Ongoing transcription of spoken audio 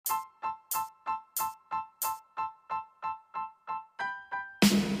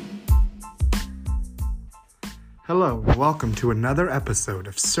Hello, welcome to another episode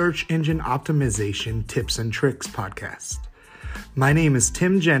of Search Engine Optimization Tips and Tricks podcast. My name is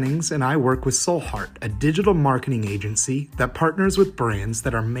Tim Jennings and I work with Soulheart, a digital marketing agency that partners with brands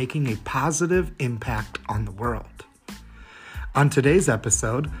that are making a positive impact on the world. On today's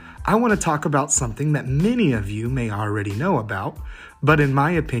episode, I want to talk about something that many of you may already know about, but in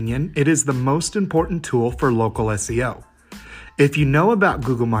my opinion, it is the most important tool for local SEO. If you know about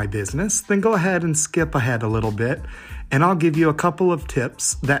Google My Business, then go ahead and skip ahead a little bit, and I'll give you a couple of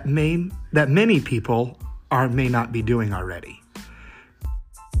tips that many people may not be doing already.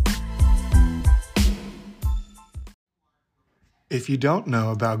 If you don't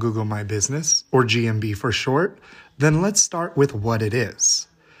know about Google My Business, or GMB for short, then let's start with what it is.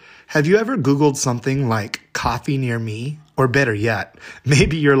 Have you ever Googled something like coffee near me? Or better yet,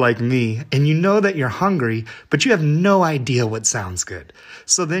 maybe you're like me and you know that you're hungry, but you have no idea what sounds good.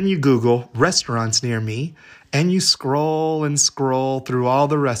 So then you Google restaurants near me and you scroll and scroll through all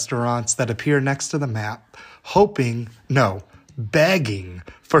the restaurants that appear next to the map, begging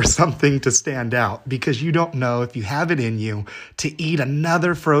for something to stand out because you don't know if you have it in you to eat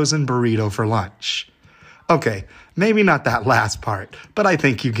another frozen burrito for lunch. Okay, maybe not that last part, but I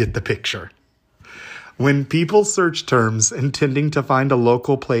think you get the picture. When people search terms intending to find a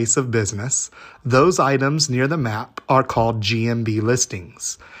local place of business, those items near the map are called GMB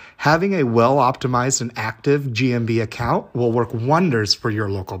listings. Having a well-optimized and active GMB account will work wonders for your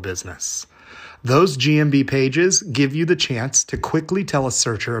local business. Those GMB pages give you the chance to quickly tell a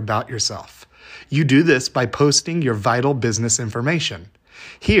searcher about yourself. You do this by posting your vital business information.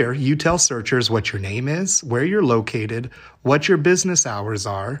 Here, you tell searchers what your name is, where you're located, what your business hours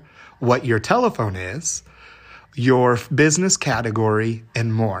are, what your telephone is, your business category,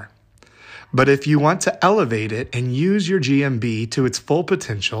 and more. But if you want to elevate it and use your GMB to its full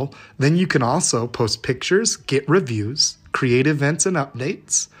potential, then you can also post pictures, get reviews, create events and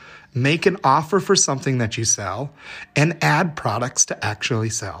updates, make an offer for something that you sell, and add products to actually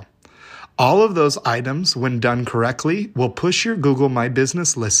sell. All of those items, when done correctly, will push your Google My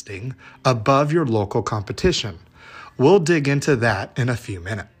Business listing above your local competition. We'll dig into that in a few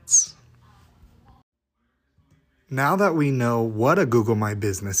minutes. Now that we know what a Google My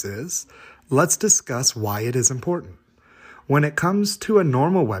Business is, let's discuss why it is important. When it comes to a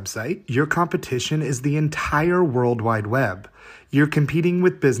normal website, your competition is the entire World Wide Web. You're competing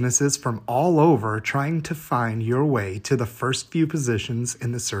with businesses from all over trying to find your way to the first few positions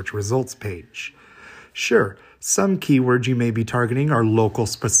in the search results page. Sure, some keywords you may be targeting are local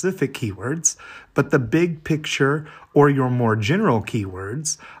specific keywords, but the big picture or your more general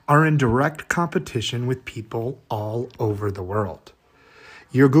keywords are in direct competition with people all over the world.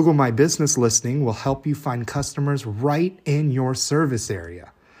 Your Google My Business listing will help you find customers right in your service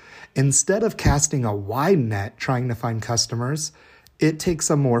area. Instead of casting a wide net trying to find customers, it takes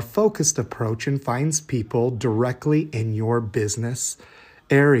a more focused approach and finds people directly in your business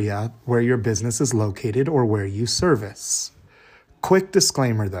area where your business is located or where you service. Quick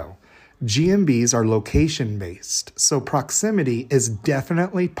disclaimer though, GMBs are location-based, so proximity is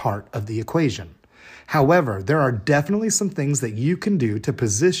definitely part of the equation. However, there are definitely some things that you can do to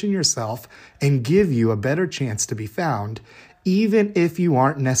position yourself and give you a better chance to be found, even if you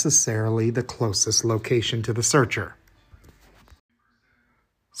aren't necessarily the closest location to the searcher.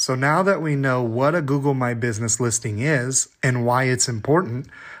 So now that we know what a Google My Business listing is and why it's important,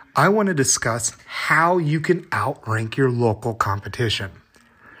 I want to discuss how you can outrank your local competition.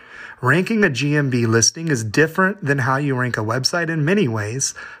 Ranking a GMB listing is different than how you rank a website in many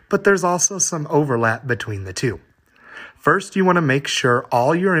ways, but there's also some overlap between the two. First, you want to make sure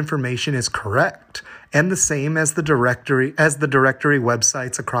all your information is correct and the same as the directory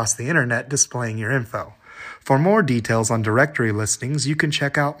websites across the internet displaying your info. For more details on directory listings, you can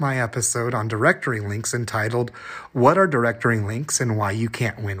check out my episode on directory links entitled, "What are directory links and why you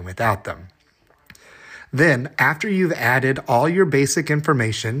can't win without them?" Then, after you've added all your basic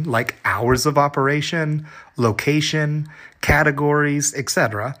information like hours of operation, location, categories,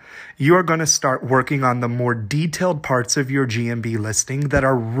 etc., you are going to start working on the more detailed parts of your GMB listing that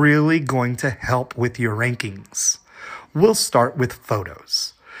are really going to help with your rankings. We'll start with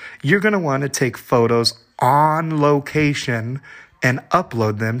photos. You're going to want to take photos on location and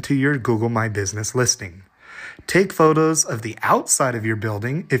upload them to your Google My Business listing. Take photos of the outside of your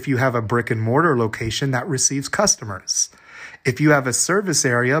building if you have a brick and mortar location that receives customers. If you have a service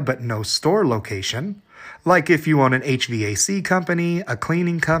area but no store location, like if you own an HVAC company, a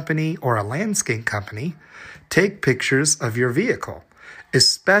cleaning company, or a landscape company, take pictures of your vehicle,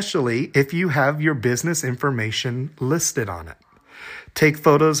 especially if you have your business information listed on it. Take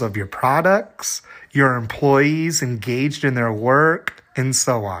photos of your products, your employees engaged in their work, and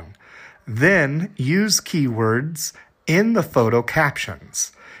so on. Then use keywords in the photo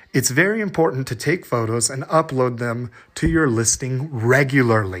captions. It's very important to take photos and upload them to your listing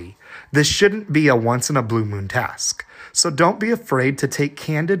regularly. This shouldn't be a once-in-a-blue-moon task. So don't be afraid to take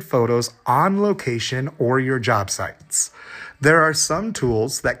candid photos on location or your job sites. There are some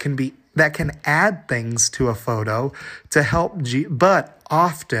tools that can add things to a photo to help, but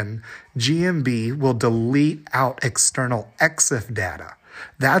often GMB will delete out external EXIF data.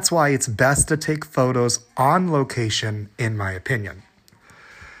 That's why it's best to take photos on location, in my opinion.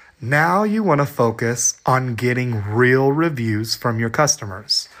 Now you want to focus on getting real reviews from your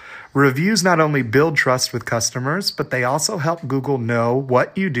customers. Reviews not only build trust with customers, but they also help Google know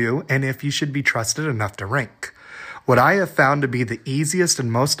what you do and if you should be trusted enough to rank. What I have found to be the easiest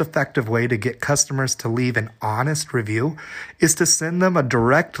and most effective way to get customers to leave an honest review is to send them a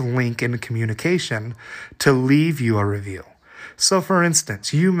direct link in communication to leave you a review. So for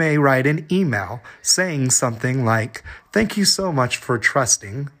instance, you may write an email saying something like, "Thank you so much for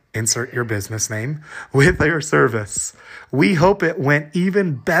trusting," insert your business name, "with your service. We hope it went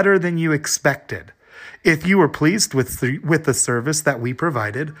even better than you expected. If you were pleased with the service that we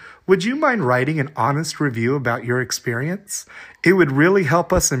provided, would you mind writing an honest review about your experience? It would really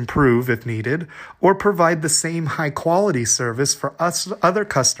help us improve if needed, or provide the same high-quality service for us other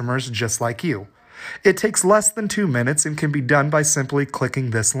customers just like you. It takes less than 2 minutes and can be done by simply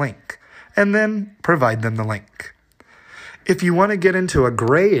clicking this link," and then provide them the link. If you want to get into a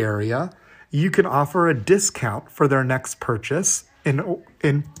gray area, you can offer a discount for their next purchase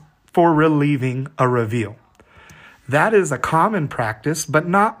for relieving a review. That is a common practice, but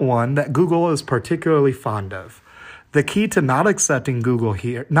not one that Google is particularly fond of. The key to not upsetting Google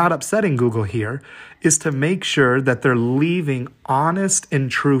here is to make sure that they're leaving honest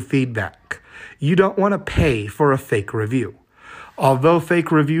and true feedback. You don't want to pay for a fake review. Although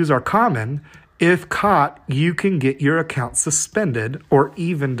fake reviews are common, if caught, you can get your account suspended or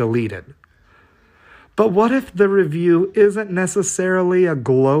even deleted. But what if the review isn't necessarily a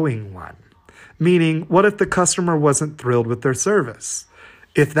glowing one? Meaning, what if the customer wasn't thrilled with their service?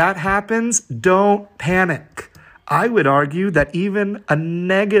 If that happens, don't panic. I would argue that even a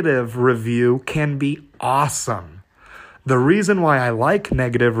negative review can be awesome. The reason why I like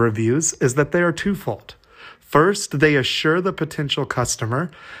negative reviews is that they are twofold. First, they assure the potential customer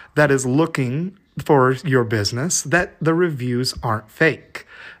that is looking for your business that the reviews aren't fake.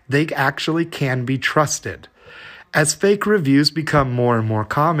 They actually can be trusted. As fake reviews become more and more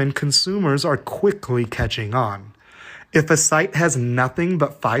common, consumers are quickly catching on. If a site has nothing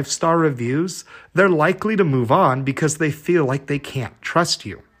but 5-star reviews, they're likely to move on because they feel like they can't trust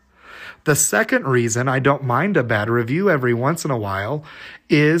you. The second reason I don't mind a bad review every once in a while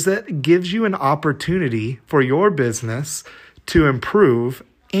is that it gives you an opportunity for your business to improve,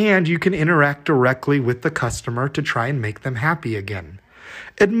 and you can interact directly with the customer to try and make them happy again.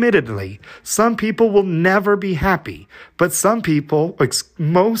 Admittedly, some people will never be happy, but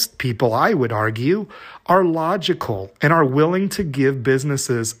most people, I would argue, are logical and are willing to give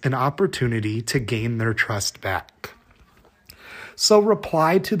businesses an opportunity to gain their trust back. So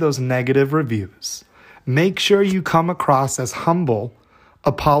reply to those negative reviews. Make sure you come across as humble,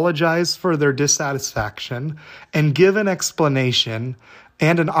 apologize for their dissatisfaction, and give an explanation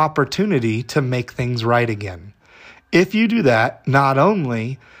and an opportunity to make things right again. If you do that, not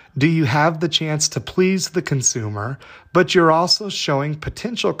only do you have the chance to please the consumer, but you're also showing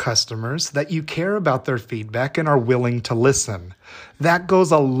potential customers that you care about their feedback and are willing to listen. That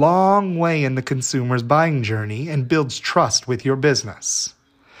goes a long way in the consumer's buying journey and builds trust with your business.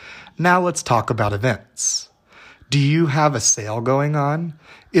 Now let's talk about events. Do you have a sale going on?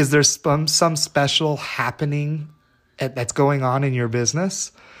 Is there some special happening that's going on in your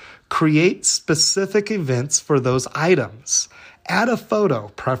business? Create specific events for those items. Add a photo,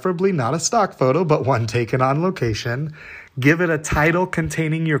 preferably not a stock photo, but one taken on location. Give it a title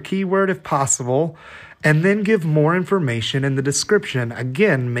containing your keyword if possible, and then give more information in the description,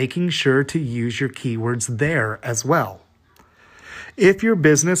 again, making sure to use your keywords there as well. If your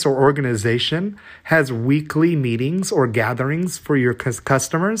business or organization has weekly meetings or gatherings for your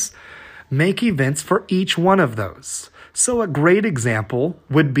customers, make events for each one of those. So a great example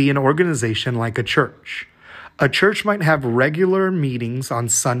would be an organization like a church. A church might have regular meetings on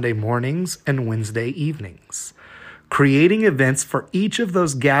Sunday mornings and Wednesday evenings. Creating events for each of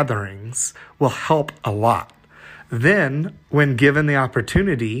those gatherings will help a lot. Then, when given the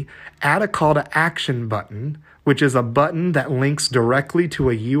opportunity, add a call to action button which is a button that links directly to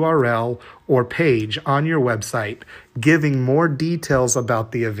a URL or page on your website, giving more details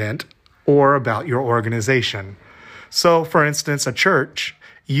about the event or about your organization. So, for instance, a church,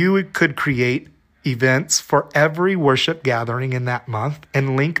 you could create events for every worship gathering in that month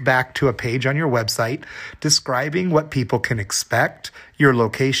and link back to a page on your website describing what people can expect, your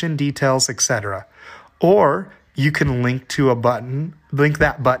location details, etc. Or you can link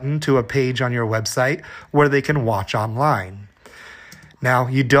that button to a page on your website where they can watch online. Now,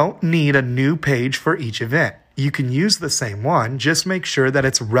 you don't need a new page for each event. You can use the same one, just make sure that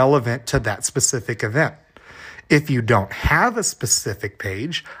it's relevant to that specific event. If you don't have a specific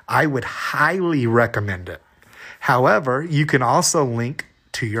page, I would highly recommend it. However, you can also link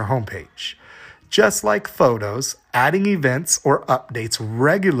to your homepage. Just like photos, adding events or updates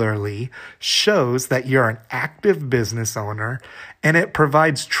regularly shows that you're an active business owner, and it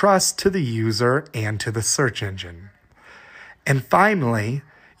provides trust to the user and to the search engine. And finally,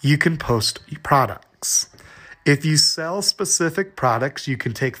 you can post products. If you sell specific products, you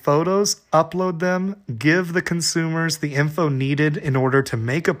can take photos, upload them, give the consumers the info needed in order to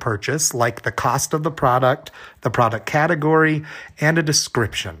make a purchase, like the cost of the product category, and a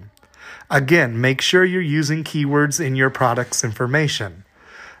description. Again, make sure you're using keywords in your product's information.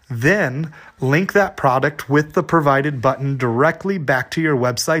 Then, link that product with the provided button directly back to your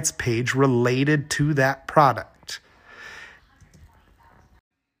website's page related to that product.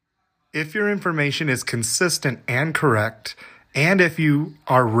 If your information is consistent and correct, and if you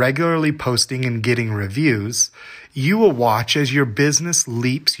are regularly posting and getting reviews, you will watch as your business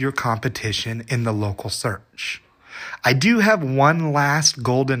leaps your competition in the local search. I do have one last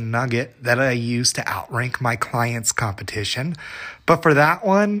golden nugget that I use to outrank my clients' competition, but for that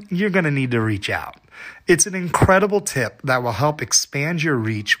one, you're going to need to reach out. It's an incredible tip that will help expand your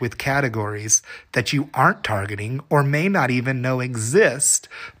reach with categories that you aren't targeting or may not even know exist,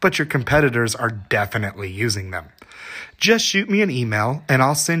 but your competitors are definitely using them. Just shoot me an email and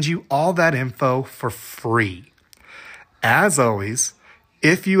I'll send you all that info for free. As always,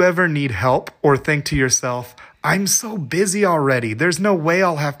 if you ever need help or think to yourself, I'm so busy already, there's no way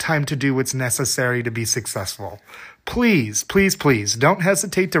I'll have time to do what's necessary to be successful, please, please, please don't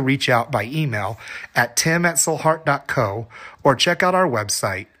hesitate to reach out by email at tim@soulheart.co or check out our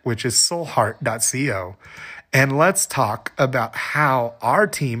website, which is soulheart.co. And let's talk about how our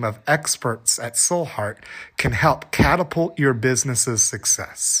team of experts at Soulheart can help catapult your business's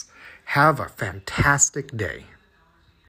success. Have a fantastic day.